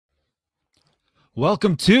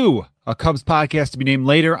Welcome to a Cubs podcast to be named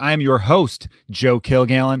later. I'm your host, Joe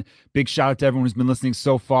Kilgallen. Big shout out to everyone who's been listening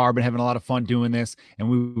so far. Been having a lot of fun doing this, and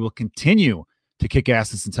we will continue to kick ass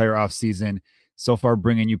this entire offseason. So far,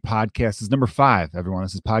 bringing you podcasts. This is number 5, everyone.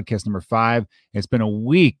 This is podcast number 5. It's been a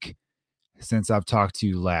week since I've talked to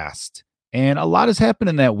you last, and a lot has happened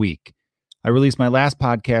in that week. I released my last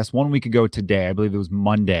podcast 1 week ago today. I believe it was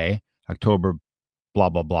Monday, October blah,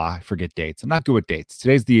 blah, blah. I forget dates. I'm not good with dates.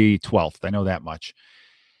 Today's the 12th. I know that much.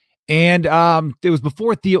 And it was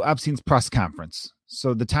before Theo Epstein's press conference.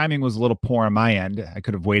 So the timing was a little poor on my end. I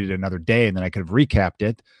could have waited another day and then I could have recapped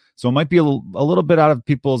it. So it might be a little bit out of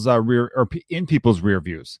people's in people's rear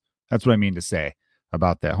views. That's what I mean to say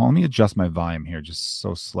about that. Hold on, let me adjust my volume here just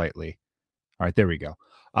so slightly. All right, there we go.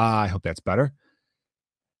 I hope that's better.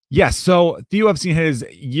 Yes, so Theo Epstein had his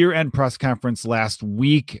year-end press conference last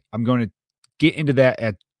week. I'm going to get into that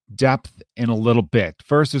at depth in a little bit.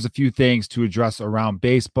 First, there's a few things to address around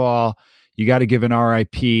baseball. You got to give an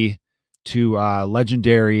RIP to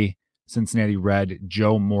legendary Cincinnati Red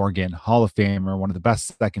Joe Morgan, Hall of Famer, one of the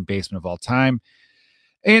best second basemen of all time.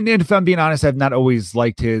 And if I'm being honest, I've not always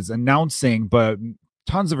liked his announcing, but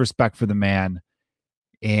tons of respect for the man.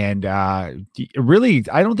 And really,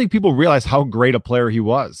 I don't think people realize how great a player he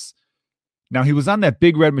was. Now, he was on that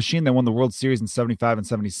big red machine that won the World Series in 75 and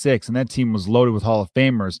 76, and that team was loaded with Hall of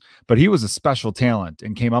Famers, but he was a special talent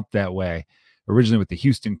and came up that way, originally with the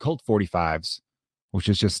Houston Colt 45s, which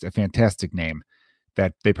is just a fantastic name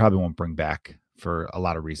that they probably won't bring back for a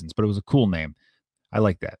lot of reasons, but it was a cool name. I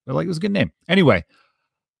like that. It was a good name. Anyway,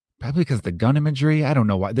 probably because of the gun imagery. I don't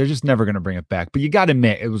know why. They're just never going to bring it back, but you got to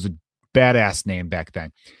admit, it was a badass name back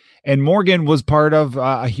then. And Morgan was part of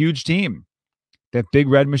a huge team, that big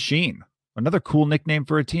red machine. Another cool nickname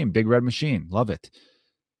for a team, Big Red Machine. Love it.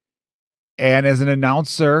 And as an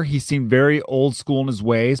announcer, he seemed very old school in his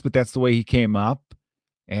ways, but that's the way he came up.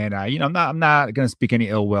 And I'm not going to speak any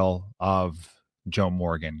ill will of Joe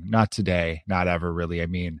Morgan. Not today, not ever really. I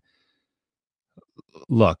mean,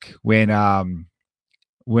 look, when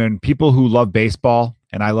people who love baseball,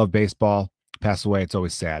 and I love baseball, pass away, it's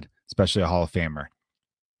always sad, especially a Hall of Famer,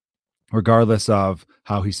 regardless of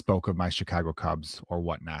how he spoke of my Chicago Cubs or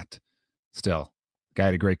whatnot. Still, guy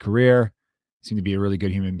had a great career, seemed to be a really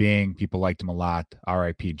good human being. People liked him a lot.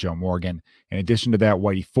 R.I.P. Joe Morgan. In addition to that,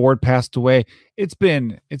 Whitey Ford passed away. It's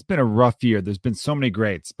been a rough year. There's been so many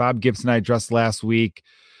greats. Bob Gibson I addressed last week.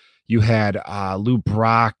 You had Lou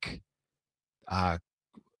Brock. There's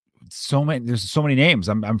so many names.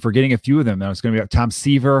 I'm forgetting a few of them. Now it's going to be Tom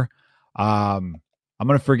Seaver. I'm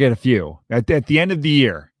going to forget a few. At the end of the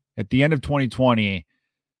year, at the end of 2020,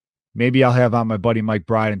 maybe I'll have on my buddy Mike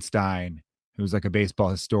Bridenstine, who's like a baseball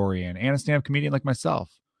historian and a stand-up comedian like myself.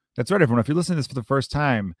 That's right, everyone. If you're listening to this for the first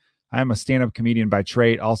time, I'm a stand-up comedian by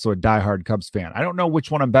trade, also a diehard Cubs fan. I don't know which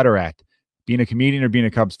one I'm better at, being a comedian or being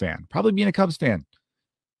a Cubs fan. Probably being a Cubs fan.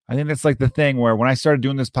 I think that's like the thing where when I started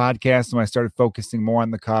doing this podcast and when I started focusing more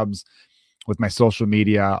on the Cubs with my social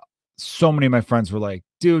media, so many of my friends were like,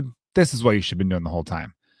 dude, this is what you should have been doing the whole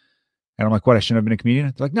time. And I'm like, what? I shouldn't have been a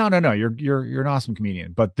comedian? They're like, no, you're an awesome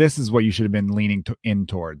comedian, but this is what you should have been leaning in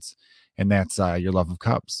towards, and that's your love of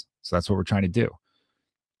Cubs. So that's what we're trying to do.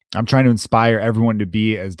 I'm trying to inspire everyone to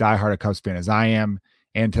be as diehard a Cubs fan as I am,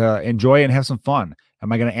 and to enjoy and have some fun.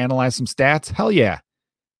 Am I going to analyze some stats? Hell yeah.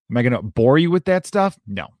 Am I going to bore you with that stuff?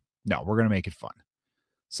 No, we're going to make it fun.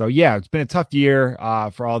 So yeah, it's been a tough year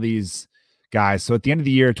for all these guys. So at the end of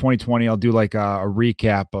the year, 2020, I'll do like a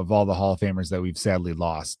recap of all the Hall of Famers that we've sadly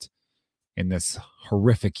lost in this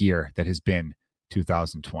horrific year that has been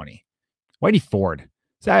 2020. Whitey Ford.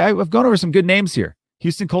 So I've gone over some good names here.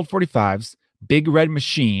 Houston Colt 45s, Big Red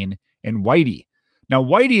Machine, and Whitey. Now,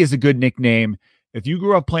 Whitey is a good nickname. If you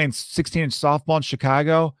grew up playing 16-inch softball in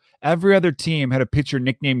Chicago, every other team had a pitcher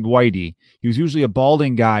nicknamed Whitey. He was usually a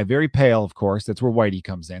balding guy, very pale, of course. That's where Whitey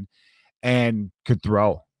comes in. And could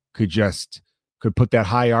throw, could put that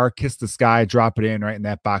high arc, kiss the sky, drop it in right in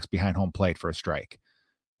that box behind home plate for a strike.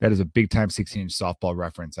 That is a big-time 16-inch softball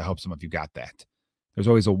reference. I hope some of you got that. There's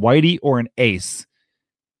always a Whitey or an ace,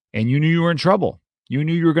 and you knew you were in trouble. You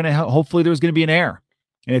knew you were going to, hopefully there was going to be an error.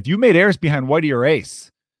 And if you made errors behind Whitey or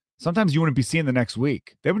ace, sometimes you wouldn't be seen the next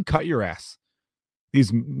week. They would cut your ass.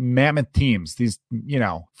 These mammoth teams, these,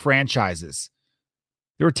 franchises.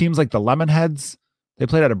 There were teams like the Lemonheads. They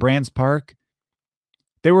played out of Brands Park.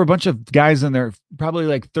 There were a bunch of guys in there, probably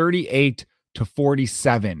like 38 to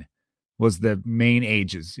 47 was the main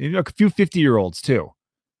ages. A few 50-year-olds too.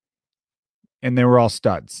 And they were all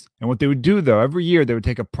studs. And what they would do, though, every year they would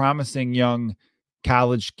take a promising young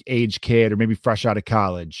college-age kid or maybe fresh out of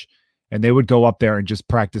college, and they would go up there and just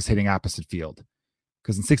practice hitting opposite field.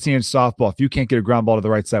 Because in 16-inch softball, if you can't get a ground ball to the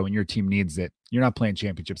right side when your team needs it, you're not playing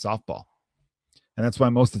championship softball. And that's why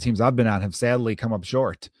most of the teams I've been on have sadly come up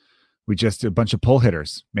short. We just did a bunch of pull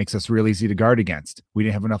hitters. Makes us real easy to guard against. We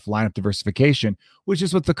didn't have enough lineup diversification, which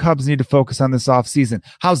is what the Cubs need to focus on this offseason.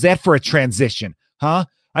 How's that for a transition? Huh?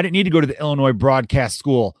 I didn't need to go to the Illinois Broadcast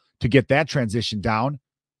School to get that transition down.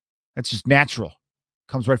 That's just natural.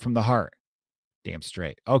 Comes right from the heart. Damn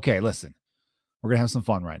straight. Okay, listen. We're going to have some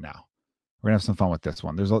fun right now. We're going to have some fun with this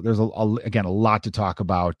one. There's again, a lot to talk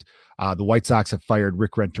about. The White Sox have fired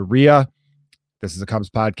Rick Renteria. This is a Cubs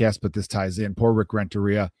podcast, but this ties in. Poor Rick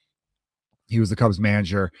Renteria. He was the Cubs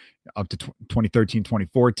manager up to 2013,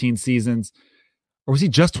 2014 seasons. Or was he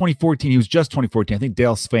just 2014? He was just 2014. I think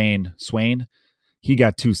Dale Swain, he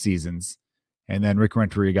got 2 seasons. And then Rick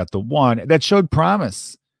Renteria got the 1. That showed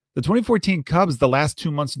promise. The 2014 Cubs, the last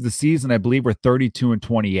 2 months of the season, I believe, were 32 and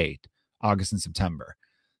 28, August and September.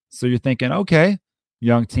 So you're thinking, okay,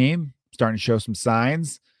 young team, starting to show some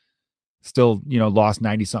signs. Still, lost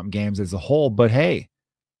 90-something games as a whole. But hey,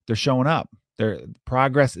 they're showing up. Their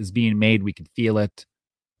progress is being made. We can feel it.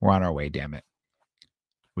 We're on our way, damn it.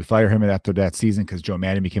 We fire him after that season because Joe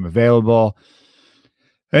Maddon became available.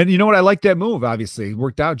 And you know what? I like that move, obviously. It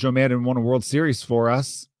worked out. Joe Maddon won a World Series for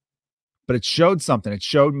us. But it showed something. It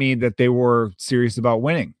showed me that they were serious about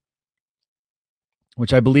winning,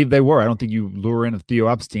 which I believe they were. I don't think you lure in a Theo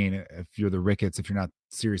Epstein if you're the Ricketts, if you're not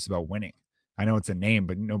serious about winning. I know it's a name,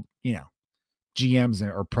 but GMs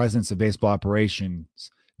or presidents of baseball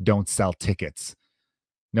operations don't sell tickets.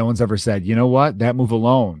 No one's ever said, you know what, that move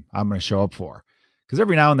alone, I'm going to show up for. Because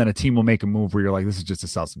every now and then a team will make a move where you're like, this is just to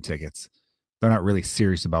sell some tickets. They're not really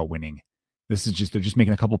serious about winning. They're just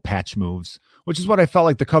making a couple patch moves, which is what I felt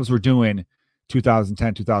like the Cubs were doing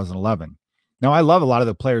 2010, 2011. Now, I love a lot of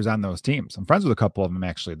the players on those teams. I'm friends with a couple of them,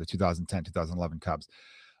 actually, the 2010, 2011 Cubs.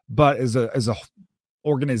 But as a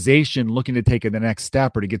organization looking to take the next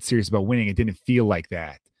step or to get serious about winning, it didn't feel like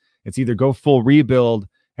that. It's either go full rebuild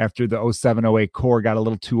after the 07-08 core got a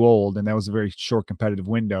little too old, and that was a very short competitive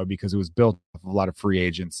window because it was built off of a lot of free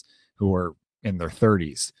agents who were in their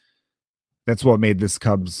 30s. That's what made this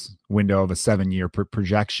Cubs window of a 7-year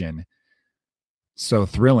projection so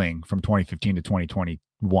thrilling from 2015 to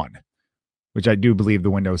 2021, which I do believe the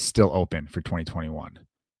window is still open for 2021.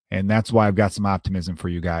 And that's why I've got some optimism for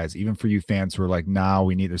you guys, even for you fans who are like, nah,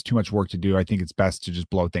 there's too much work to do. I think it's best to just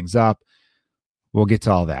blow things up. We'll get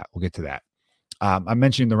to all that. We'll get to that. I'm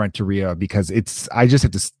mentioning the Renteria because I just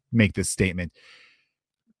have to make this statement.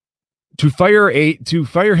 To fire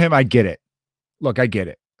him, I get it. Look, I get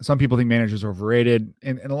it. Some people think managers are overrated.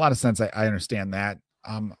 In a lot of sense, I understand that.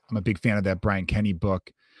 I'm a big fan of that Brian Kenny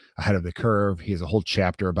book, Ahead of the Curve. He has a whole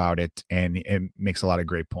chapter about it, and it makes a lot of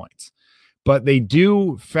great points. But they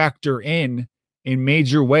do factor in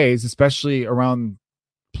major ways, especially around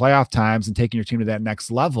playoff times and taking your team to that next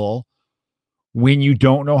level, when you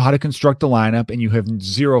don't know how to construct a lineup and you have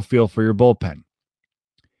zero feel for your bullpen.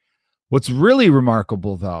 What's really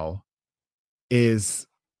remarkable, though, is,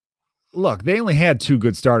 look, they only had 2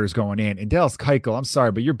 good starters going in. And Dallas Keuchel, I'm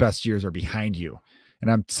sorry, but your best years are behind you. And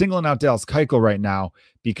I'm singling out Dallas Keuchel right now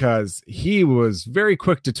because he was very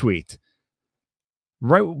quick to tweet.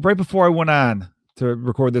 Right before I went on to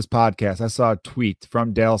record this podcast, I saw a tweet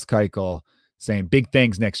from Dallas Keuchel saying big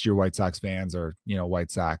things next year, White Sox fans, or,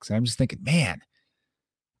 White Sox. And I'm just thinking, man,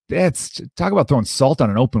 talk about throwing salt on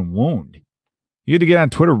an open wound. You had to get on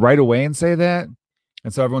Twitter right away and say that.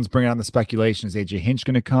 And so everyone's bringing on the speculation. Is AJ Hinch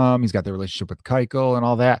going to come? He's got the relationship with Keuchel and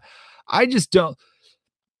all that. I just don't.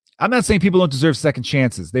 I'm not saying people don't deserve second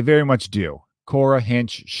chances. They very much do. Cora,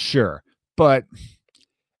 Hinch, sure. But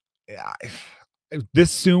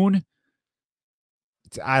this soon,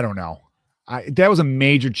 I don't know. That was a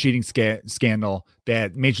major cheating scandal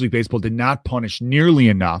that Major League Baseball did not punish nearly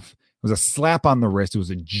enough. It was a slap on the wrist. It was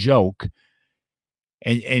a joke.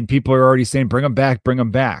 And people are already saying, bring them back, bring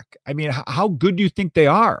them back. I mean, how good do you think they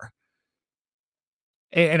are?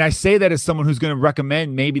 And I say that as someone who's going to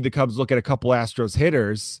recommend maybe the Cubs look at a couple Astros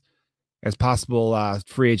hitters as possible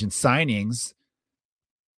free agent signings.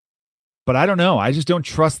 But I don't know. I just don't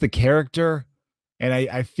trust the character. And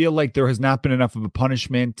I feel like there has not been enough of a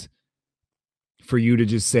punishment for you to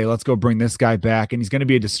just say, let's go bring this guy back. And he's going to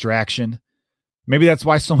be a distraction. Maybe that's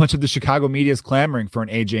why so much of the Chicago media is clamoring for an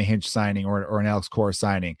AJ Hinch signing or an Alex Cora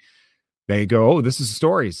signing. They go, oh, this is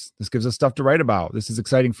stories. This gives us stuff to write about. This is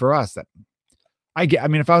exciting for us. I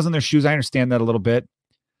mean, if I was in their shoes, I understand that a little bit.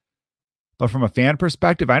 But from a fan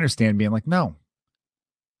perspective, I understand being like, no,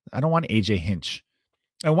 I don't want AJ Hinch.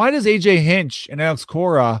 And why does AJ Hinch and Alex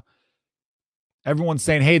Cora, everyone's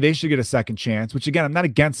saying, hey, they should get a second chance, which again, I'm not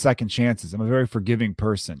against second chances. I'm a very forgiving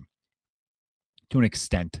person. to an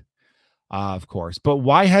extent, of course. But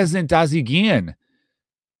why hasn't Ozzie Guillen?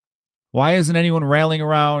 Why isn't anyone rallying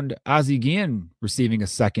around Ozzie Guillen receiving a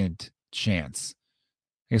second chance?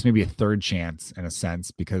 I guess maybe a third chance in a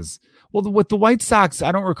sense, because, well, with the White Sox,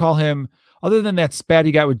 I don't recall him, other than that spat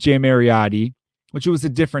he got with Jay Mariotti, which it was a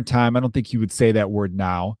different time. I don't think he would say that word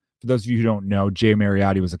now. For those of you who don't know, Jay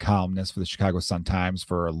Mariotti was a columnist for the Chicago Sun-Times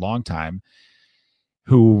for a long time,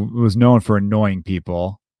 who was known for annoying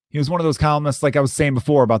people. He was one of those columnists, like I was saying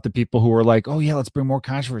before, about the people who were like, oh yeah, let's bring more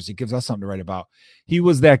controversy. It gives us something to write about. He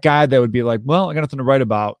was that guy that would be like, well, I got nothing to write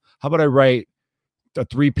about. How about I write a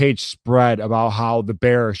 3-page spread about how the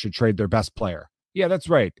Bears should trade their best player? Yeah, that's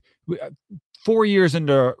right. 4 years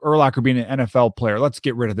into Urlacher being an NFL player, let's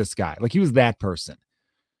get rid of this guy. Like, he was that person.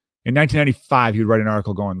 In 1995, he would write an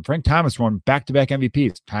article going, Frank Thomas won back-to-back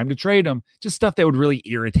MVPs. Time to trade him. Just stuff that would really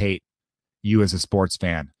irritate you as a sports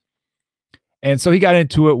fan. And so he got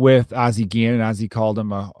into it with Ozzie Guillen, and Ozzie called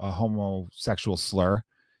him a homosexual slur.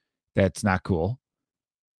 That's not cool.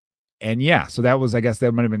 And yeah, so that was, I guess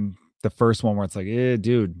that might have been the first one where it's like,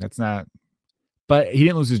 dude, that's not. But he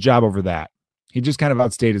didn't lose his job over that. He just kind of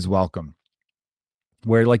outstayed his welcome.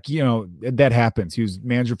 Where, like, you know, that happens. He was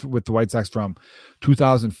manager with the White Sox from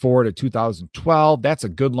 2004 to 2012. That's a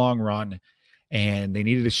good long run. And they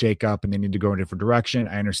needed a shakeup and they needed to go in a different direction.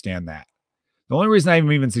 I understand that. The only reason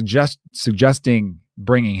I'm even suggesting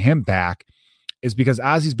bringing him back is because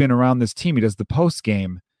Ozzie's been around this team. He does the post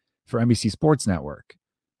game for NBC Sports Network.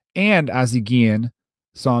 And Ozzie Guillen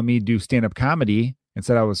saw me do stand-up comedy and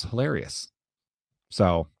said I was hilarious.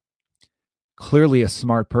 So clearly a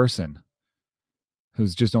smart person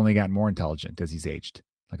who's just only gotten more intelligent as he's aged,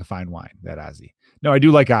 like a fine wine, that Ozzie. No, I do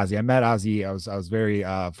like Ozzie. I met Ozzie. I was very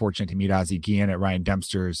fortunate to meet Ozzie Guillen at Ryan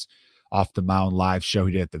Dempster's Off the Mound live show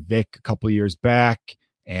he did at the Vic a couple of years back.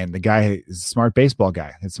 And the guy is a smart baseball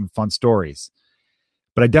guy. Had some fun stories.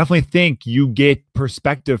 But I definitely think you get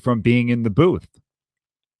perspective from being in the booth.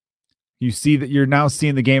 You see that you're now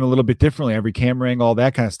seeing the game a little bit differently, every camera angle, all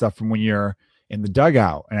that kind of stuff from when you're in the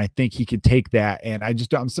dugout. And I think he could take that. And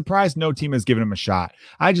I'm surprised no team has given him a shot.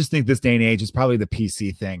 I just think this day and age is probably the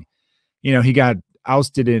PC thing. You know, he got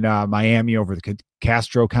ousted in Miami over the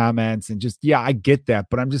Castro comments, and just, yeah, I get that.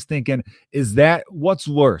 But I'm just thinking, is that what's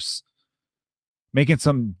worse? Making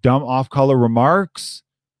some dumb off-color remarks,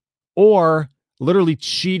 or literally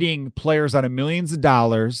cheating players out of millions of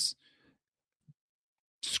dollars,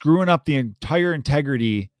 screwing up the entire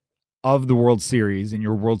integrity of the World Series and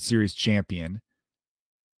your World Series champion?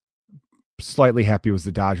 Slightly happy was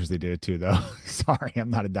the Dodgers they did it too, though. Sorry, I'm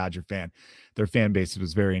not a Dodger fan. Their fan base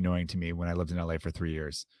was very annoying to me when I lived in LA for 3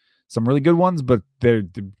 years. Some really good ones, but they're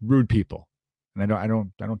rude people, and I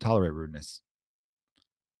don't tolerate rudeness.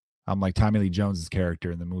 I'm like Tommy Lee Jones's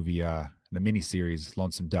character in the movie, the miniseries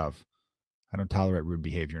Lonesome Dove. I don't tolerate rude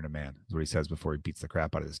behavior in a man, is what he says before he beats the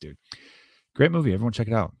crap out of this dude. Great movie. Everyone check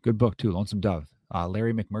it out. Good book too. Lonesome Dove.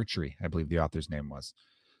 Larry McMurtry, I believe the author's name was.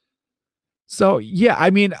 So yeah, I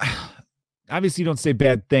mean, obviously you don't say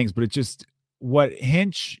bad things, but it just, what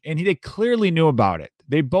Hinch and they clearly knew about it.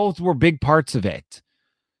 They both were big parts of it.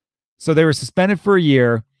 So they were suspended for a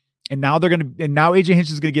year, and now now AJ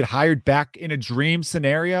Hinch is going to get hired back in a dream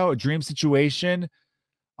scenario, a dream situation,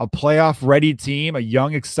 a playoff ready team, a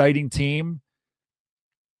young, exciting team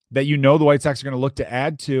that, you know, the White Sox are going to look to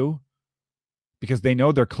add to because they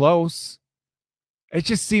know they're close. It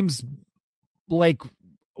just seems like,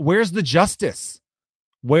 where's the justice?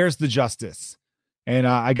 Where's the justice? And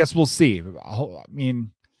I guess we'll see. I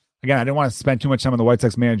mean, again, I didn't want to spend too much time on the White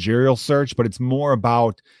Sox managerial search, but it's more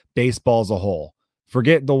about baseball as a whole.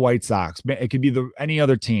 Forget the White Sox. It could be any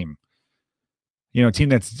other team. You know, a team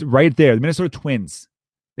that's right there. The Minnesota Twins.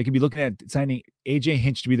 They could be looking at signing AJ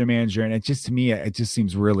Hinch to be their manager. And it just, to me, it just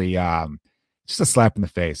seems really just a slap in the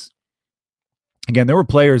face. Again, there were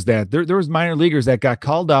players that there was minor leaguers that got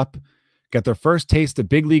called up, got their first taste of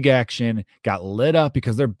big league action, got lit up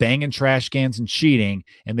because they're banging trash cans and cheating,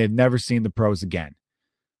 and they've never seen the pros again.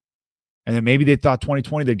 And then maybe they thought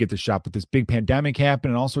 2020 they'd get the shot, but this big pandemic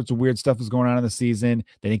happened and all sorts of weird stuff was going on in the season.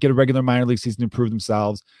 They didn't get a regular minor league season to prove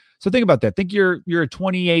themselves. So think about that. Think you're a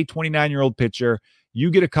 28, 29-year-old pitcher. You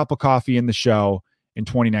get a cup of coffee in the show in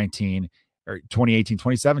 2019 or 2018,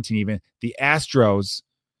 2017 even. The Astros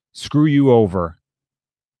screw you over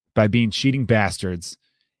by being cheating bastards.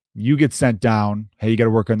 You get sent down. Hey, you got to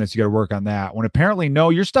work on this. You got to work on that. When apparently, no,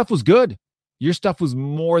 your stuff was good. Your stuff was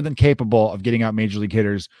more than capable of getting out major league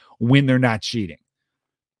hitters when they're not cheating.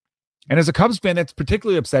 And as a Cubs fan, that's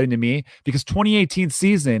particularly upsetting to me because 2018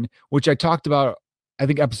 season, which I talked about, I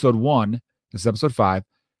think episode 1, this is episode 5,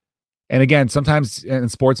 And again, sometimes in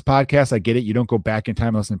sports podcasts, I get it. You don't go back in time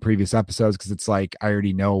and listen to previous episodes because it's like, I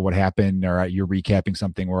already know what happened, or you're recapping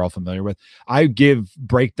something we're all familiar with. I give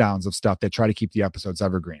breakdowns of stuff that try to keep the episodes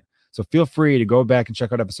evergreen. So feel free to go back and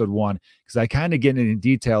check out episode 1, because I kind of get in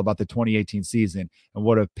detail about the 2018 season and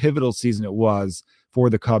what a pivotal season it was for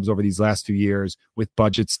the Cubs over these last few years, with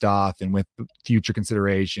budget stuff and with future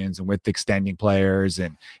considerations and with extending players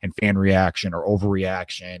and fan reaction or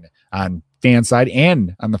overreaction on fan side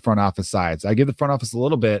and on the front office sides. I give the front office a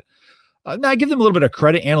little bit, I give them a little bit of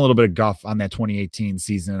credit and a little bit of guff on that 2018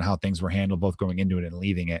 season and how things were handled, both going into it and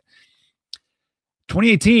leaving it.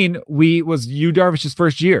 2018 was Yu Darvish's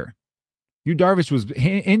first year. Yu Darvish was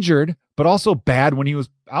injured, but also bad when he was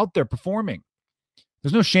out there performing.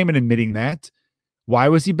 There's no shame in admitting that. Why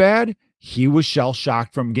was he bad? He was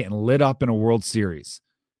shell-shocked from getting lit up in a World Series.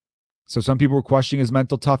 So some people were questioning his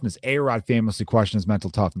mental toughness. A-Rod famously questioned his mental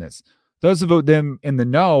toughness. Those of them in the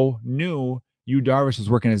know knew Yu Darvish was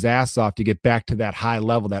working his ass off to get back to that high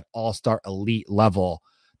level, that all-star elite level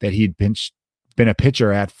that he'd been a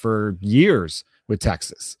pitcher at for years with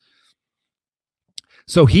Texas.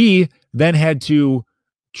 So he then had to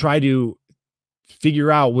try to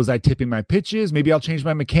figure out, was I tipping my pitches? Maybe I'll change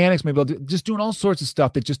my mechanics. Maybe I'll just doing all sorts of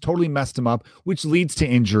stuff that just totally messed him up, which leads to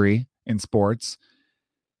injury in sports.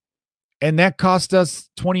 And that cost us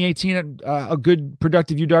 2018, a good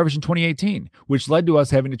productive Yu Darvish in 2018, which led to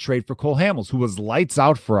us having to trade for Cole Hamels, who was lights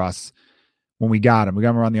out for us when we got him. We got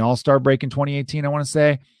him around the All-Star break in 2018, I want to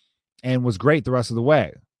say, and was great the rest of the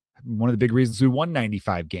way. One of the big reasons we won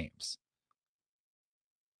 95 games.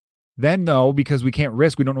 Then, though, because we can't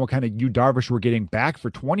risk, we don't know what kind of Yu Darvish we're getting back for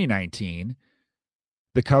 2019,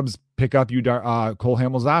 the Cubs pick up Cole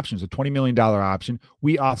Hamels' options, a $20 million option.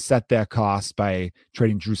 We offset that cost by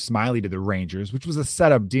trading Drew Smyly to the Rangers, which was a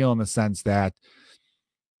setup deal in the sense that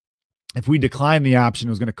if we declined the option,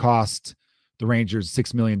 it was going to cost the Rangers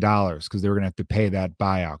 $6 million because they were going to have to pay that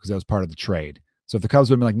buyout because that was part of the trade. So if the Cubs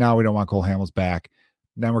would have been like, no, we don't want Cole Hamels back,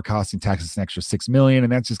 then we're costing Texas an extra $6 million.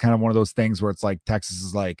 And that's just kind of one of those things where it's like Texas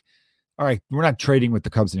is like, all right, we're not trading with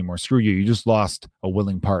the Cubs anymore. Screw you. You just lost a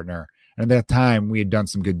willing partner. And at that time, we had done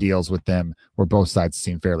some good deals with them where both sides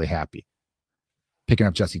seemed fairly happy. Picking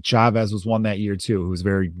up Jesse Chavez was one that year too, who was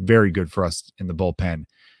very, very good for us in the bullpen in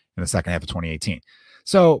the second half of 2018.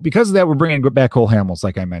 So because of that, we're bringing back Cole Hamels,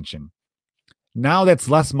 like I mentioned. Now that's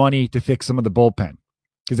less money to fix some of the bullpen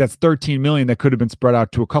because that's $13 million that could have been spread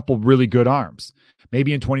out to a couple really good arms.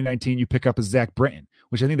 Maybe in 2019, you pick up a Zach Britton,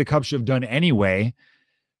 which I think the Cubs should have done anyway.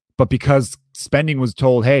 But because spending was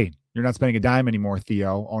told, hey, you're not spending a dime anymore,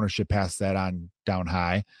 Theo, ownership passed that on down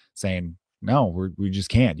high, saying, no, we just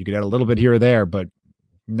can't. You could add a little bit here or there, but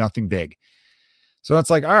nothing big. So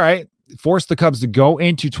that's like, all right, force the Cubs to go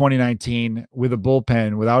into 2019 with a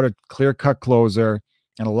bullpen without a clear-cut closer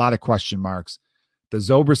and a lot of question marks. The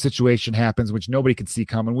Zobrist situation happens, which nobody could see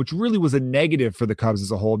coming, which really was a negative for the Cubs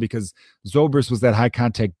as a whole because Zobrist was that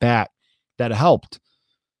high-contact bat that helped.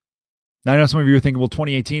 Now, I know some of you are thinking, well,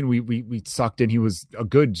 2018, we sucked in. He was a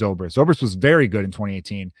good Zobrist. Zobrist was very good in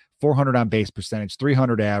 2018. 400 on base percentage,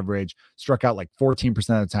 300 average, struck out like 14%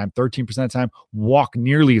 of the time, 13% of the time, walked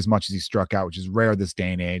nearly as much as he struck out, which is rare this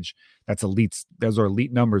day and age. That's elite. Those are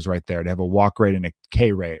elite numbers right there to have a walk rate and a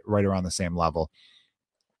K rate right around the same level.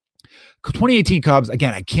 2018 Cubs,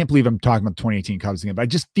 again, I can't believe I'm talking about the 2018 Cubs again, but I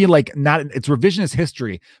just feel like it's revisionist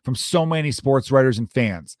history from so many sports writers and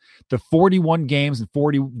fans. The 41 games in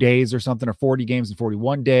 40 days or something, or 40 games in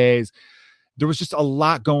 41 days. There was just a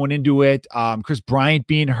lot going into it. Chris Bryant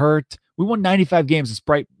being hurt. We won 95 games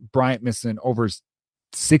despite Bryant missing over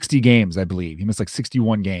 60 games, I believe. He missed like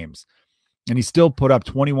 61 games. And he still put up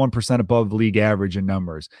 21% above league average in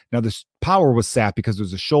numbers. Now, this power was sapped because there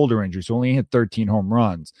was a shoulder injury, so only hit 13 home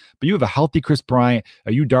runs. But you have a healthy Chris Bryant,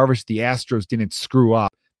 a Yu Darvish, the Astros didn't screw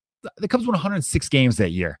up. The Cubs won 106 games that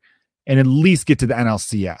year and at least get to the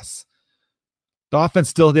NLCS. The offense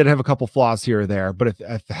still did have a couple flaws here or there, but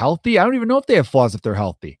if healthy, I don't even know if they have flaws if they're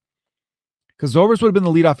healthy. Because Zobrist would have been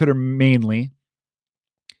the leadoff hitter mainly.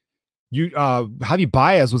 Javi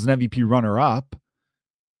Baez was an MVP runner-up.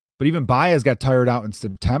 But even Baez got tired out in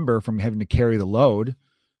September from having to carry the load.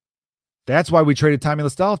 That's why we traded Tommy La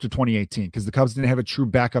Stella after 2018, because the Cubs didn't have a true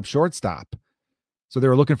backup shortstop. So they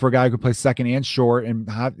were looking for a guy who could play second and short, and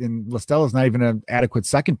La Stella's not even an adequate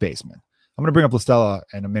second baseman. I'm going to bring up La Stella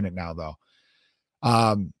in a minute now,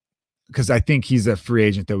 though, because I think he's a free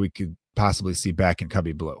agent that we could possibly see back in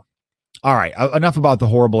Cubby Blue. All right, enough about the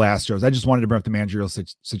horrible Astros. I just wanted to bring up the managerial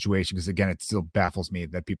situation because, again, it still baffles me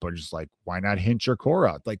that people are just like, why not Hinch or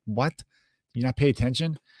Cora? Like, what? You not pay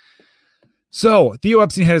attention? So Theo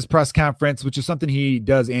Epstein had his press conference, which is something he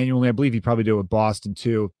does annually. I believe he probably did it with Boston,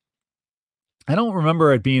 too. I don't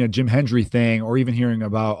remember it being a Jim Hendry thing or even hearing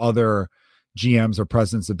about other GMs or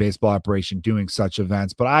presidents of baseball operation doing such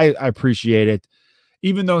events, but I appreciate it.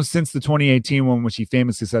 Even though since the 2018 one, which he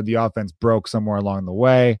famously said the offense broke somewhere along the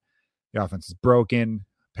way, the offense is broken,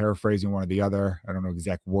 paraphrasing one or the other. I don't know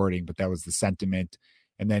exact wording, but that was the sentiment.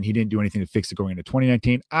 And then he didn't do anything to fix it going into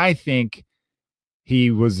 2019. I think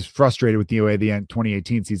he was frustrated with the way the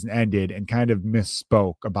 2018 season ended and kind of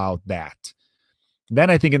misspoke about that. Then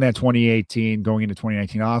I think in that 2018 going into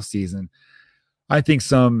 2019 offseason, I think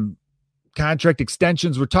some contract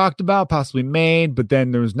extensions were talked about, possibly made, but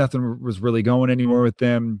then there was nothing was really going anywhere with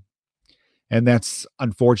them. And that's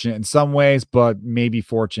unfortunate in some ways, but maybe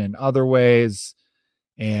fortunate in other ways.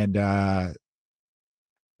 And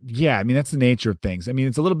yeah, I mean, that's the nature of things. I mean,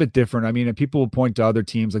 it's a little bit different. I mean, people will point to other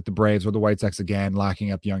teams like the Braves or the White Sox again,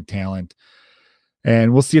 locking up young talent.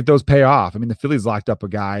 And we'll see if those pay off. I mean, the Phillies locked up a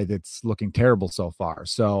guy that's looking terrible so far.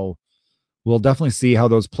 So we'll definitely see how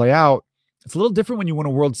those play out. It's a little different when you win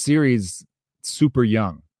a World Series super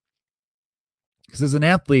young. Because as an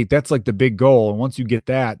athlete, that's like the big goal. And once you get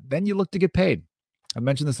that, then you look to get paid. I've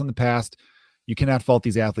mentioned this in the past. You cannot fault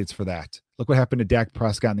these athletes for that. Look what happened to Dak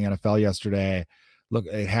Prescott in the NFL yesterday. Look,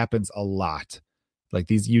 it happens a lot. Like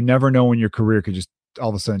these, you never know when your career could just all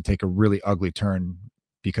of a sudden take a really ugly turn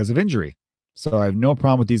because of injury. So I have no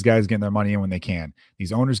problem with these guys getting their money in when they can.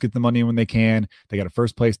 These owners get the money in when they can. They got a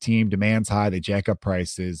first place team, demands high. They jack up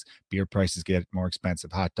prices. Beer prices get more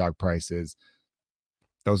expensive. Hot dog prices.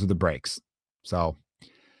 Those are the breaks. So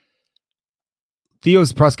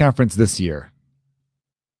Theo's press conference this year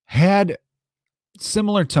had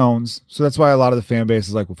similar tones. So that's why a lot of the fan base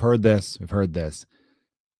is like, we've heard this.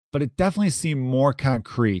 But it definitely seemed more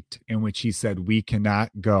concrete in which he said, we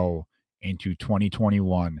cannot go into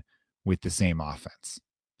 2021 with the same offense.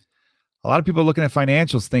 A lot of people are looking at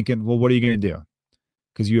financials thinking, well, what are you going to do?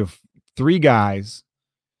 Because you have three guys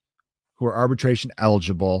who are arbitration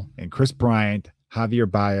eligible, and Kris Bryant, Javier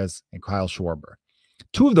Baez, and Kyle Schwarber.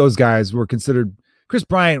 Two of those guys were considered. Kris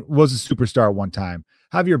Bryant was a superstar at one time.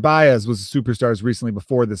 Javier Baez was a superstar as recently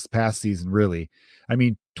before this past season, really. I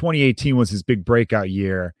mean, 2018 was his big breakout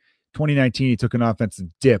year. 2019, he took an offensive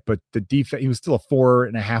dip, but the defense, he was still a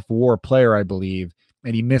 4.5 WAR player, I believe.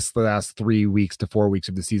 And he missed the last 3 weeks to 4 weeks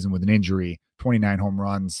of the season with an injury, 29 home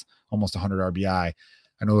runs, almost 100 RBI.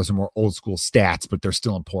 I know those are more old school stats, but they're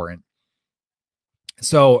still important.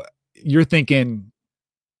 So you're thinking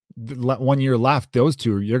 1 year left, those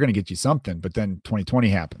two, you're going to get you something. But then 2020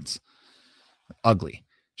 happens. Ugly.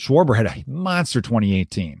 Schwarber had a monster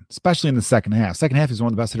 2018, especially in the second half. Second half, he's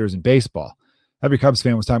one of the best hitters in baseball. Every Cubs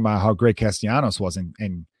fan was talking about how great Castellanos was.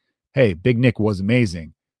 And hey, Big Nick was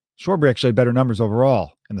amazing. Schwarber actually had better numbers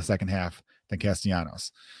overall in the second half than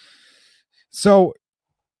Castellanos. So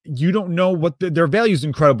you don't know what their value is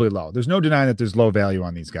incredibly low. There's no denying that there's low value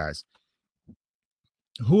on these guys.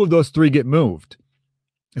 Who of those three get moved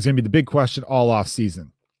is going to be the big question all off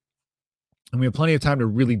season. And we have plenty of time to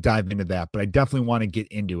really dive into that, but I definitely want to get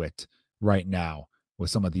into it right now with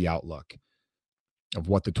some of the outlook of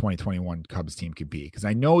what the 2021 Cubs team could be. Because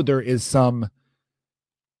I know there is some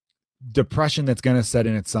depression that's going to set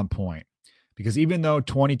in at some point. Because even though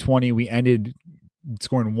 2020, we ended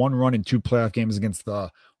scoring 1 run in 2 playoff games against the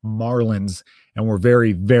Marlins, and we're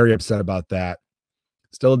very, very upset about that.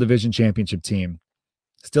 Still a division championship team.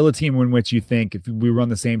 Still a team in which you think if we run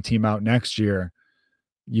the same team out next year,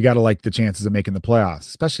 you got to like the chances of making the playoffs,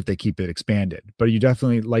 especially if they keep it expanded. But you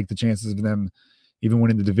definitely like the chances of them even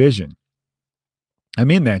winning the division. I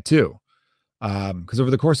mean that too. Because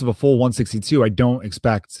over the course of a full 162, I don't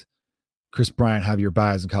expect Kris Bryant, Javier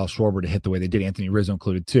Baez, and Kyle Schwarber to hit the way they did. Anthony Rizzo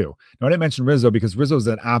included too. Now, I didn't mention Rizzo because Rizzo's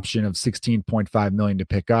an option of $16.5 million to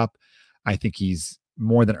pick up. I think he's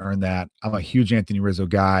more than earned that. I'm a huge Anthony Rizzo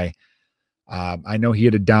guy. I know he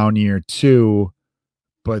had a down year too,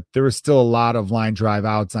 but there was still a lot of line drive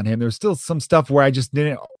outs on him. There was still some stuff where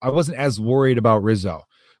I wasn't as worried about Rizzo.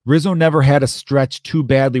 Rizzo never had a stretch too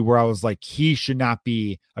badly where I was like, he should not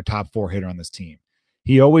be a top 4 hitter on this team.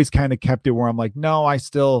 He always kind of kept it where I'm like, no, I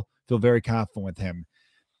still feel very confident with him.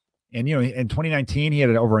 And, you know, in 2019, he had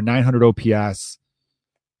over a 900 OPS.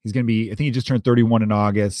 He's going to be, I think he just turned 31 in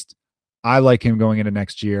August. I like him going into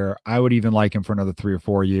next year. I would even like him for another 3 or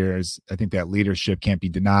 4 years. I think that leadership can't be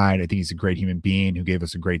denied. I think he's a great human being who gave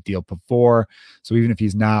us a great deal before. So even if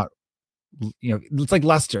he's not, you know, it's like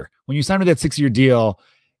Lester. When you signed with that 6-year deal,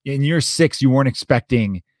 in year 6, you weren't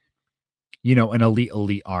expecting, you know, an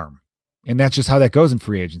elite arm. And that's just how that goes in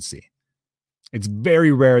free agency. It's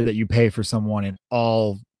very rare that you pay for someone in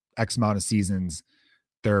all X amount of seasons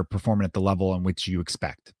they're performing at the level in which you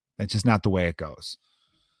expect. That's just not the way it goes.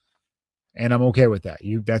 And I'm okay with that.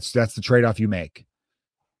 That's the trade-off you make.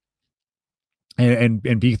 And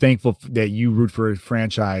be thankful that you root for a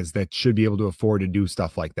franchise that should be able to afford to do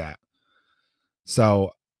stuff like that.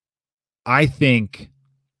 So I think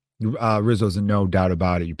Rizzo's a no doubt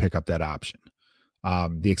about it. You pick up that option.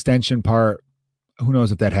 The extension part, who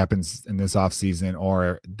knows if that happens in this offseason,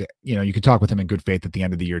 or, you could talk with him in good faith at the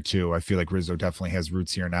end of the year too. I feel like Rizzo definitely has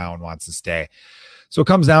roots here now and wants to stay. So it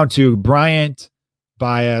comes down to Bryant,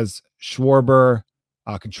 Baez, Schwarber.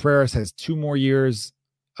 Contreras has 2 more years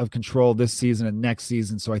of control this season and next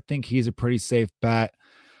season. So I think he's a pretty safe bet.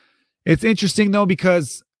 It's interesting though,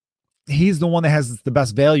 because he's the one that has the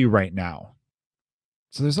best value right now.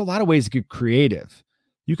 So there's a lot of ways to get creative.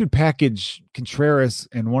 You could package Contreras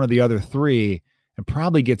and one of the other 3 and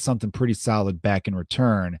probably get something pretty solid back in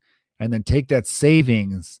return, and then take that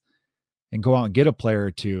savings and go out and get a player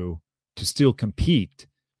or 2 to still compete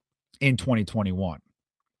in 2021.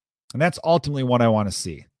 And that's ultimately what I want to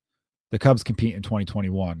see. The Cubs compete in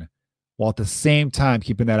 2021 while at the same time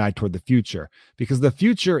keeping that eye toward the future, because the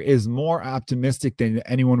future is more optimistic than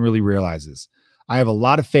anyone really realizes. I have a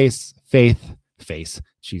lot of faith.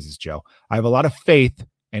 Jesus, Joe. I have a lot of faith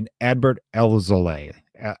in Adbert Alzolay.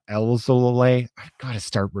 I got to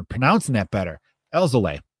start pronouncing that better.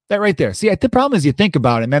 Alzolay. That right there. See, the problem is you think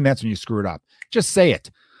about it, and then that's when you screw it up. Just say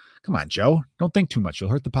it. Come on, Joe. Don't think too much.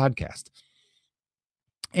 You'll hurt the podcast.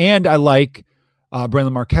 And I like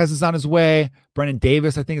Braylon Marquez is on his way. Brendan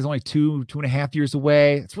Davis, I think, is only 2.5 years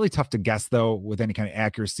away. It's really tough to guess, though, with any kind of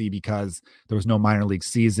accuracy because there was no minor league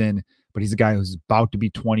season. But he's a guy who's about to be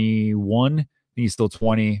 21. I think he's still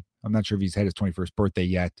 20. I'm not sure if he's had his 21st birthday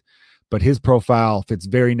yet. But his profile fits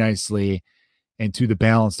very nicely into the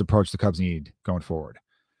balanced approach the Cubs need going forward.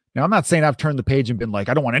 Now, I'm not saying I've turned the page and been like,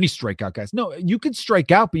 I don't want any strikeout guys. No, you can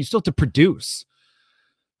strike out, but you still have to produce.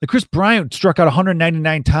 Like Chris Bryant struck out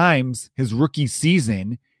 199 times his rookie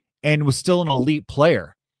season and was still an elite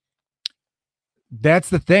player. That's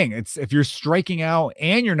the thing. It's if you're striking out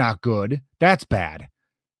and you're not good, that's bad.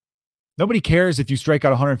 Nobody cares if you strike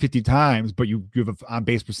out 150 times, but you have an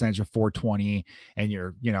on-base percentage of 420 and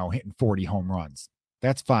you're, hitting 40 home runs.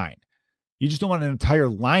 That's fine. You just don't want an entire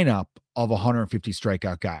lineup of 150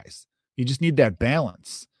 strikeout guys. You just need that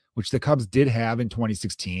balance, which the Cubs did have in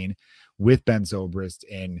 2016 with Ben Zobrist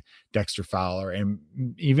and Dexter Fowler. And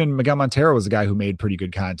even Miguel Montero was a guy who made pretty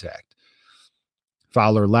good contact.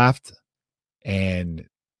 Fowler left, and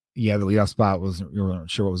the leadoff spot you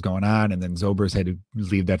weren't sure what was going on. And then Zobrist had to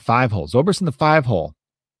leave that 5 hole. Zobrist in the 5 hole.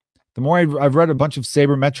 The more I've read a bunch of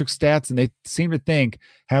sabermetric stats, and they seem to think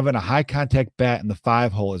having a high contact bat in the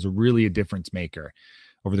 5 hole is really a difference maker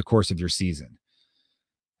over the course of your season.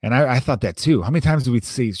 And I thought that too. How many times do we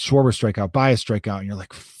see Schwarber strike out, Baez strike out, and you're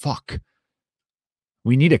like, fuck,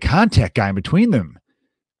 we need a contact guy in between them.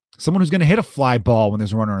 Someone who's going to hit a fly ball when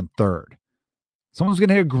there's a runner on third. Someone's going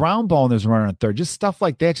to hit a ground ball when there's a runner on third. Just stuff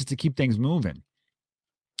like that just to keep things moving.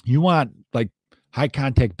 You want like high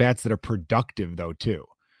contact bats that are productive though too.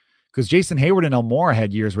 Because Jason Hayward and Elmore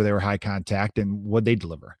had years where they were high contact, and what'd they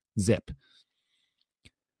deliver? Zip.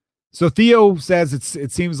 So Theo says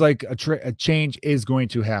it seems like a change is going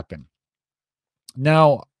to happen.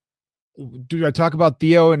 Now, do I talk about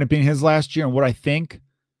Theo and it being his last year and what I think?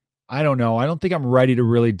 I don't know. I don't think I'm ready to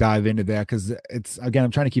really dive into that because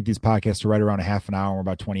I'm trying to keep these podcasts to right around a half an hour. We're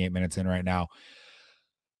about 28 minutes in right now.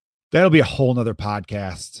 That'll be a whole nother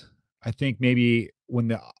podcast. I think maybe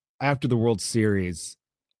after the World Series,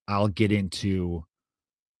 I'll get into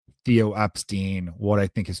Theo Epstein, what I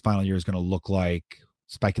think his final year is going to look like,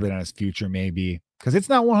 speculate on his future maybe, because it's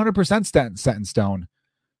not 100% set in stone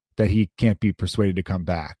that he can't be persuaded to come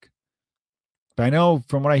back. But I know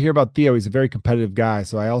from what I hear about Theo, he's a very competitive guy.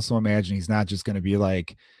 So I also imagine he's not just going to be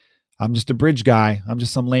like, I'm just a bridge guy. I'm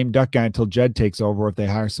just some lame duck guy until Jed takes over if they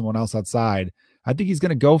hire someone else outside. I think he's going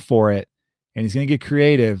to go for it, and he's going to get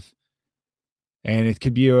creative. And it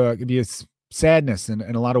could be a sadness in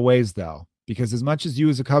a lot of ways, though, because as much as you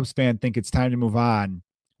as a Cubs fan think it's time to move on,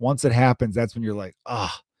 once it happens, that's when you're like, I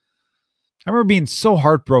remember being so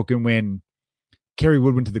heartbroken when Kerry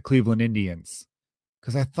Wood went to the Cleveland Indians,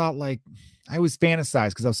 because I thought I was fantasized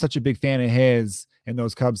because I was such a big fan of his and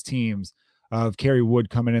those Cubs teams of Kerry Wood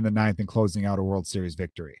coming in the 9th and closing out a World Series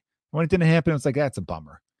victory. When it didn't happen, it's like, that's a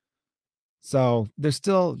bummer. So there's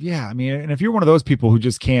still, and if you're one of those people who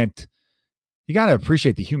just can't, you got to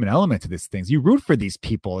appreciate the human element to these things. You root for these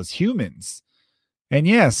people as humans. And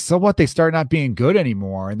yes, so what, they start not being good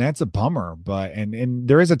anymore, and that's a bummer. But and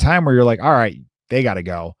there is a time where you're like, all right, they got to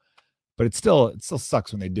go. But it still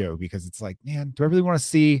sucks when they do, because it's like, man, do I really want to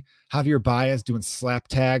see Javier Baez doing slap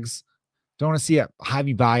tags Don't want to see a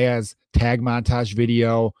Javi Baez tag montage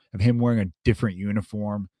video of him wearing a different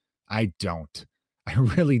uniform. I don't. I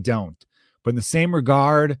really don't. But in the same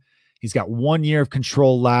regard, he's got 1 year of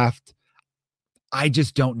control left. I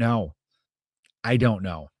just don't know. I don't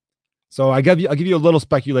know. So I'll give you a little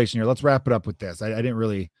speculation here. Let's wrap it up with this. I didn't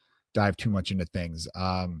really dive too much into things.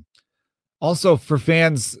 Also, for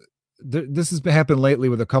fans, this has happened lately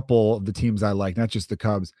with a couple of the teams I like, not just the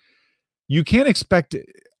Cubs. You can't expect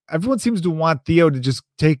everyone seems to want Theo to just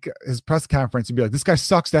take his press conference and be like, this guy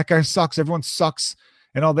sucks, that guy sucks, everyone sucks,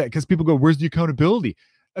 and all that. Because people go, where's the accountability?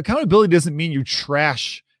 Accountability doesn't mean you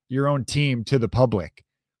trash your own team to the public.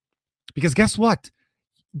 Because guess what?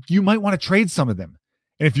 You might want to trade some of them.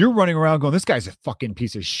 And if you're running around going, this guy's a fucking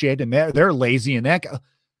piece of shit, and they're lazy, and that,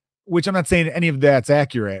 which I'm not saying any of that's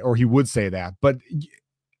accurate, or he would say that, but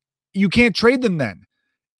you can't trade them then.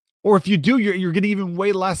 Or if you do, you're getting even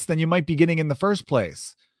way less than you might be getting in the first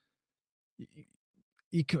place.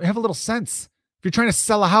 You can have a little sense. If you're trying to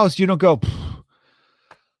sell a house, you don't go,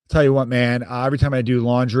 tell you what, man, every time I do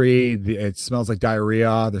laundry, it smells like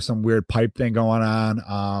diarrhea. There's some weird pipe thing going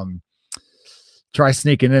on. Try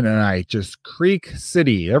sneaking in tonight. Just Creek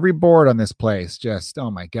City. Every board on this place. Just,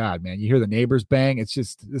 oh my God, man. You hear the neighbors bang. It's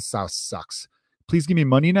just, this house sucks. Please give me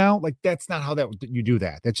money now. Like, that's not how you do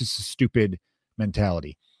that. That's just a stupid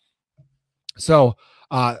mentality. So,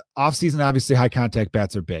 off-season, obviously, high contact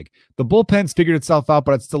bats are big. The bullpen's figured itself out,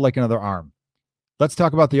 but it's still like another arm. Let's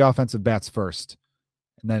talk about the offensive bats first.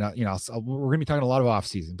 And then, we're going to be talking a lot of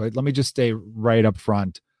off-season, but let me just stay right up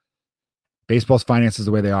front. Baseball's finances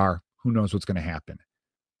the way they are. Who knows what's going to happen?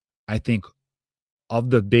 I think of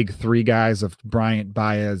the big three guys of Bryant,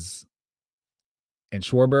 Baez, and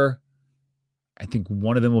Schwarber, I think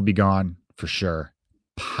one of them will be gone for sure.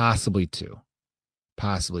 Possibly two.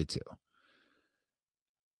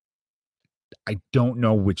 I don't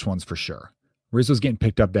know which one's for sure. Rizzo's getting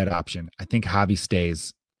picked up that option. I think Javi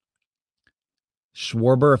stays.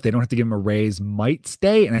 Schwarber, if they don't have to give him a raise, might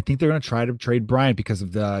stay. And I think they're going to try to trade Bryant because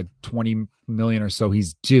of the $20 million or so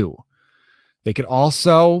he's due. They could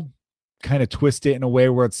also kind of twist it in a way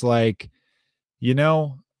where it's like, in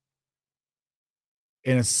a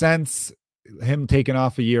sense, him taking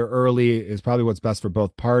off a year early is probably what's best for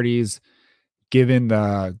both parties, given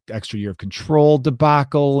the extra year of control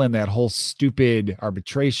debacle and that whole stupid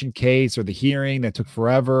arbitration case or the hearing that took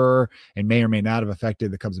forever and may or may not have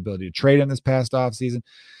affected the Cubs' ability to trade him this past offseason.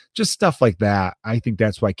 Just stuff like that. I think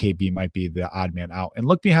that's why KB might be the odd man out. And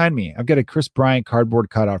look behind me. I've got a Chris Bryant cardboard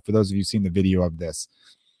cutout for those of you who've seen the video of this,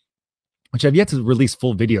 which I've yet to release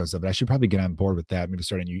full videos of it. I should probably get on board with that. Maybe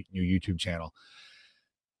start a new YouTube channel.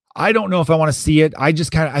 I don't know if I want to see it. I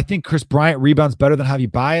think Chris Bryant rebounds better than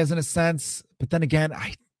Javi Baez in a sense. But then again,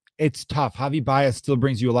 it's tough. Javi Baez still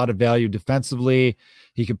brings you a lot of value defensively.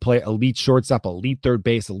 He can play elite shortstop, elite third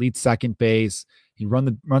base, elite second base. He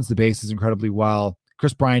runs the bases incredibly well.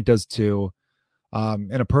 Chris Bryant does too.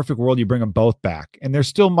 In a perfect world, you bring them both back. And there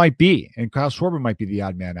still might be. And Kyle Schwarber might be the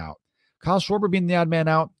odd man out. Kyle Schwarber being the odd man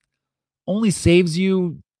out only saves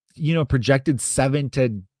you, projected $7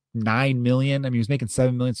 to $9 million. I mean, he was making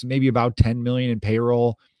 $7 million, so maybe about $10 million in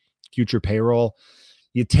payroll, future payroll.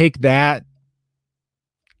 You take that,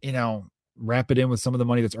 wrap it in with some of the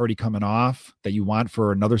money that's already coming off that you want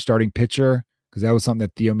for another starting pitcher, because that was something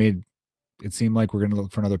that Theo made it seem like we're going to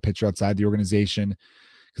look for another pitcher outside the organization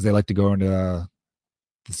because they like to go into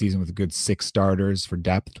the season with a good 6 starters for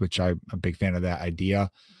depth, which I'm a big fan of that idea.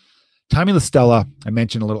 Tommy La Stella, I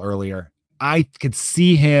mentioned a little earlier. I could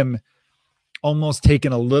see him almost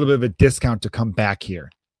taking a little bit of a discount to come back here.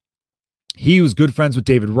 He was good friends with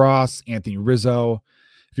David Ross, Anthony Rizzo.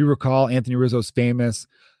 If you recall, Anthony Rizzo's famous,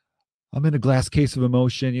 I'm in a glass case of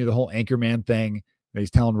emotion, the whole Anchorman thing. He's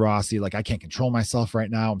telling Rossi, like, I can't control myself right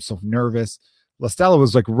now. I'm so nervous. La Stella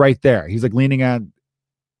was like right there. He's like leaning on.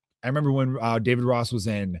 I remember when David Ross was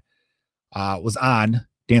on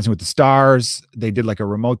Dancing with the Stars. They did like a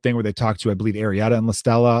remote thing where they talked to, I believe, Arrieta and La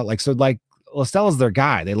Stella. La Stella's their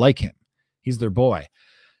guy. They like him. He's their boy.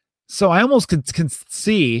 So I almost can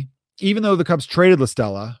see, even though the Cubs traded La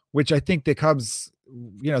Stella, which I think the Cubs,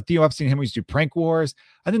 Theo Epstein and him used to do prank wars.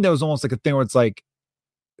 I think that was almost like a thing where it's like,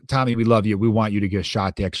 Tommy, we love you. We want you to get a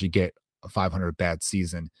shot to actually get a 500 bat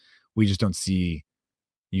season. We just don't see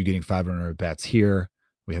you getting 500 bats here.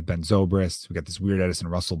 We have Ben Zobrist. We got this weird Edison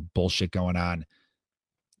Russell bullshit going on.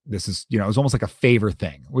 This is, it was almost like a favor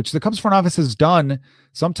thing, which the Cubs front office has done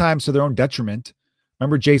sometimes to their own detriment.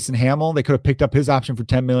 Remember Jason Hamill? They could have picked up his option for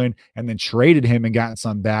 $10 million and then traded him and gotten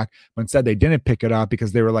some back. But instead, they didn't pick it up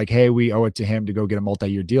because they were like, hey, we owe it to him to go get a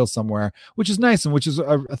multi-year deal somewhere, which is nice and which is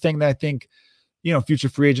a thing that I think future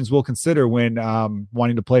free agents will consider when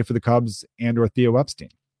wanting to play for the Cubs and or Theo Epstein.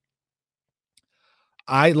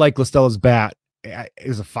 I like La Stella's bat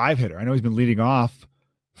as a 5-hitter. I know he's been leading off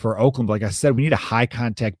for Oakland, but like I said, we need a high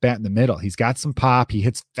contact bat in the middle. He's got some pop. He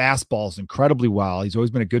hits fastballs incredibly well. He's always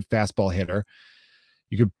been a good fastball hitter.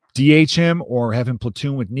 You could DH him or have him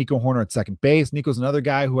platoon with Nico Hoerner at second base. Nico's another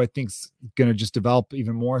guy who I think's going to just develop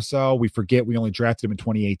even more so. We forget we only drafted him in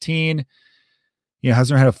 2018.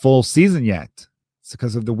 Hasn't had a full season yet. It's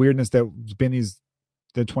because of the weirdness that's been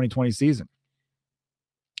the 2020 season.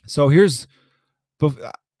 So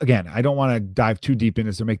again, I don't want to dive too deep into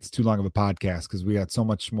this or make this too long of a podcast because we got so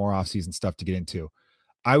much more offseason stuff to get into.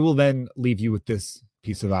 I will then leave you with this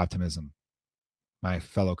piece of optimism, my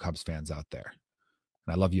fellow Cubs fans out there.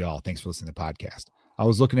 And I love you all. Thanks for listening to the podcast. I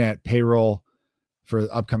was looking at payroll for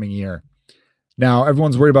the upcoming year. Now,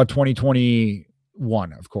 everyone's worried about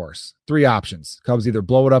 2021, of course. 3 options. Cubs either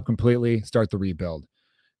blow it up completely, start the rebuild.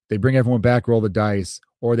 They bring everyone back, roll the dice,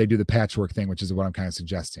 or they do the patchwork thing, which is what I'm kind of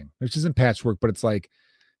suggesting. Which isn't patchwork, but it's like,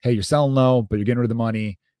 hey, you're selling low, but you're getting rid of the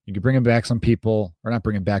money. You can bring back some people, or not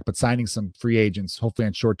bringing back, but signing some free agents, hopefully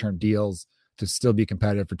on short-term deals to still be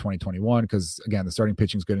competitive for 2021. Because again, the starting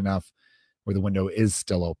pitching is good enough where the window is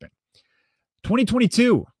still open.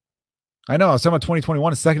 2022. I know I was talking about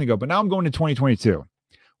 2021 a second ago, but now I'm going to 2022,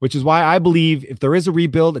 which is why I believe if there is a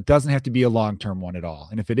rebuild, it doesn't have to be a long-term one at all.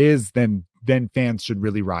 And if it is, then fans should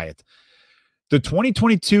really riot. The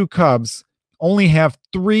 2022 Cubs only have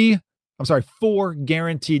 4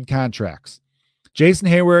 guaranteed contracts. Jason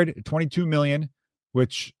Hayward, $22 million,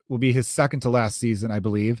 which will be his second to last season, I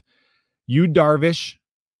believe. Yu Darvish,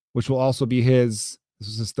 which will also be this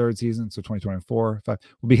was his 3rd season, so 2024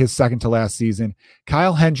 will be his second to last season.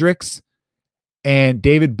 Kyle Hendricks and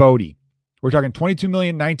David Bodie. We're talking $22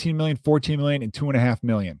 million, $19 million, $14 million, and $2.5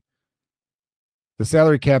 million. The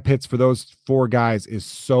salary cap hits for those 4 guys is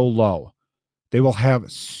so low. They will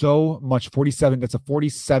have so much, that's a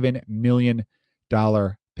 $47 million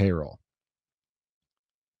payroll,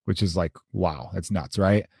 which is like, wow, that's nuts,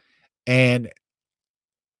 right? And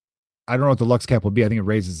I don't know what the Lux cap will be. I think it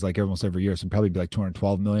raises like almost every year. So it'll probably be like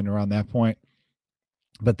 $212 million around that point.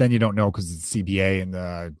 But then you don't know because it's CBA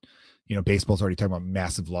and baseball's already talking about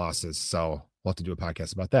massive losses. So we'll have to do a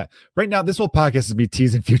podcast about that. Right now, this whole podcast is be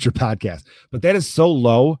teasing future podcasts, but that is so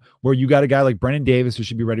low where you got a guy like Brennan Davis who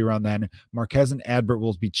should be ready around then. Marquez and Adbert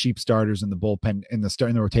will be cheap starters in the bullpen in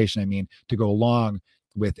the rotation. To go along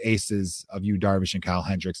with aces of Yu Darvish and Kyle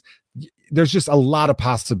Hendricks. There's just a lot of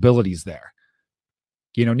possibilities there.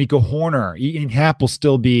 Nico Hoerner, Ian Happ will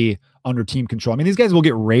still be under team control. I mean, these guys will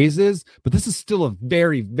get raises, but this is still a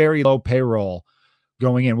very, very low payroll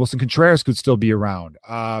going in. Wilson Contreras could still be around.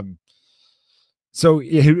 So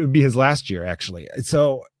it would be his last year, actually.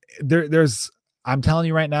 So I'm telling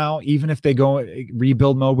you right now, even if they go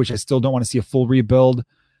rebuild mode, which I still don't want to see a full rebuild,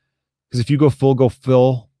 because if you go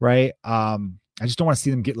full, right? I just don't want to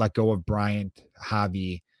see them get let go of Bryant,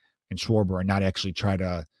 Javi, and Schwarber and not actually try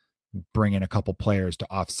to bring in a couple players to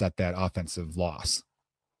offset that offensive loss,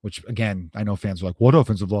 which again, I know fans are like, what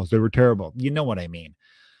offensive loss? They were terrible. You know what I mean?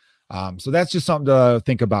 So that's just something to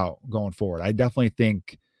think about going forward. I definitely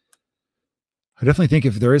think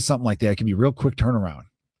if there is something like that, it can be a real quick turnaround.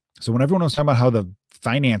 So when everyone was talking about how the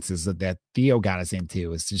finances that Theo got us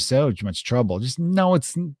into is just so much trouble, just know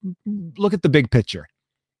look at the big picture.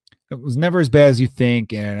 It was never as bad as you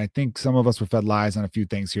think. And I think some of us were fed lies on a few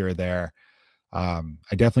things here or there. I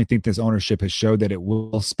definitely think this ownership has showed that it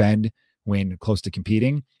will spend when close to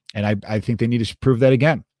competing. And I think they need to prove that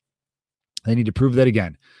again. They need to prove that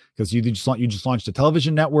again because you just launched a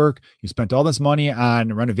television network. You spent all this money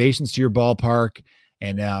on renovations to your ballpark,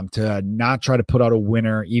 and to not try to put out a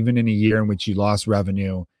winner, even in a year in which you lost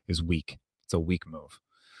revenue, is weak. It's a weak move.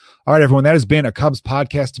 All right, everyone, that has been a Cubs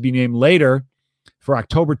podcast to be named later for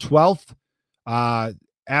October 12th.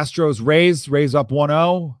 Astros Rays up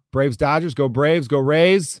 1-0. Braves Dodgers, go Braves, go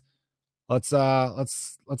Rays. Let's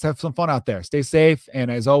have some fun out there. Stay safe,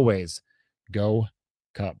 and as always, go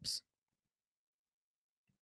Cubs.